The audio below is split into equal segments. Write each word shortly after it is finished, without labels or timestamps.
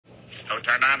Who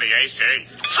turned on the AC?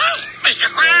 Oh, Mr.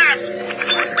 Krabs!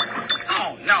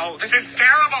 Oh, no, this is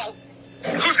terrible.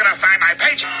 Who's gonna sign my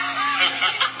paycheck?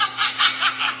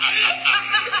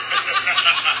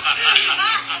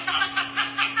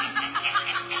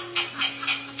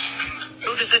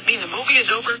 Oh, does that mean the movie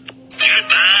is over?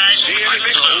 Goodbye. See you in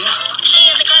the See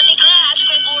you at the Krusty Krab,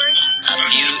 SquidWard. A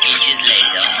few inches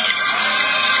later.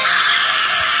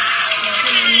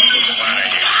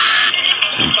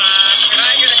 Can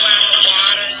I get a glass of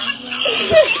water?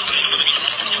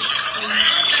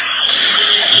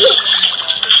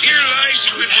 Here lies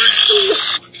Squidward.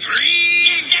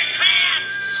 Free Mr.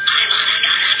 Krabs! I wanna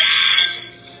go to bed!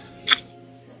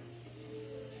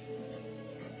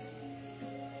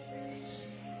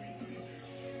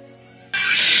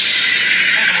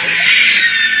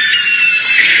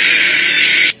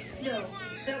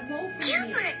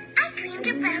 Gilbert, I dreamed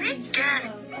about it.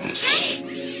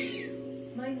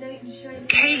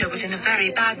 Taylor was in a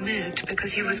very bad mood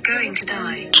because he was going to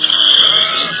die.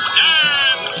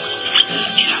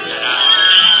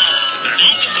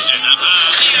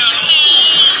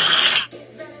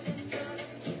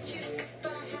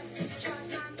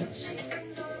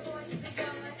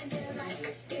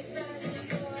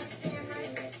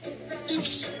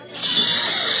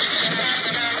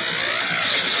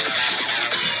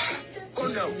 Oh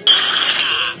no.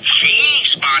 Gee,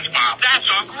 SpongeBob, that's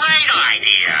a great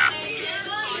idea.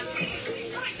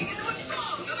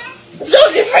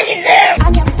 Don't be freaking there!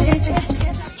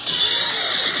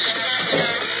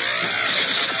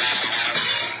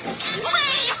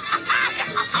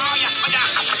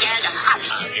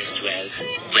 August 12th,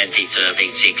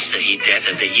 2036, the heat death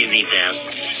of the universe.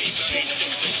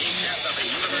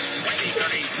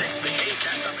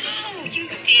 Oh, you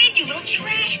did, you little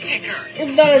trash picker.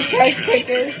 It's not a trash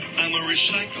picker. I'm a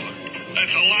recycler.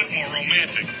 That's a lot more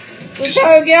romantic. Let's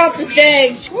try to get off the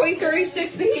stage.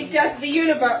 2036, the heat death of the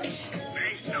universe.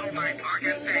 They stole my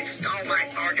organs. They stole my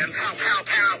organs. Help, help,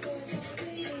 help.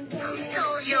 Who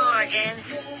stole your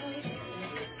organs?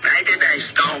 They did. They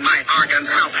stole my organs.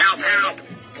 Help, help, help.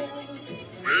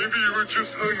 Maybe you were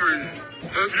just hungry.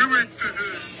 Have you eaten?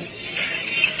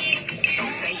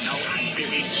 Don't they know I'm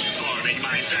busy starving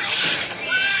myself?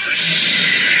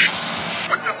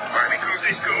 What the barnacles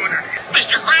is going on?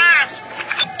 Mr. Krabs!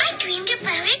 I dreamed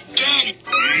about it. Dad!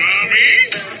 Mommy?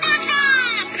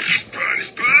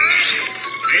 SpongeBob?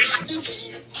 This?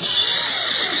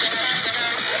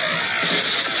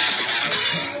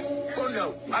 Oh no,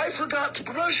 I forgot to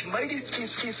brush my teeth.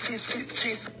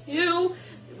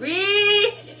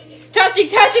 You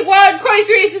testing 1,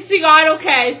 23 is the idle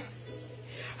case.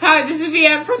 Hi, this is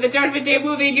VM from the Judgment Day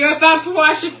movie, and you're about to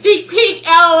watch a sneak peek,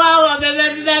 LOL, of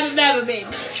me.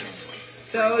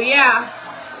 So, yeah.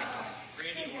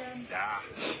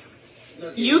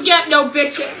 You get no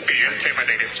bitches. Be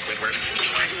intimidated, Squidward.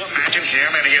 Try to imagine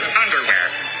him in his underwear.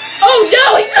 Oh,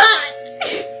 no, he's not!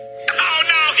 Oh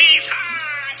no, he's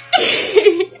hot!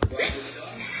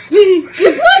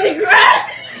 This wasn't grass!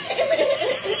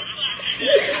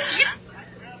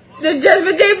 The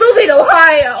Judgment Day movie in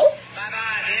Ohio.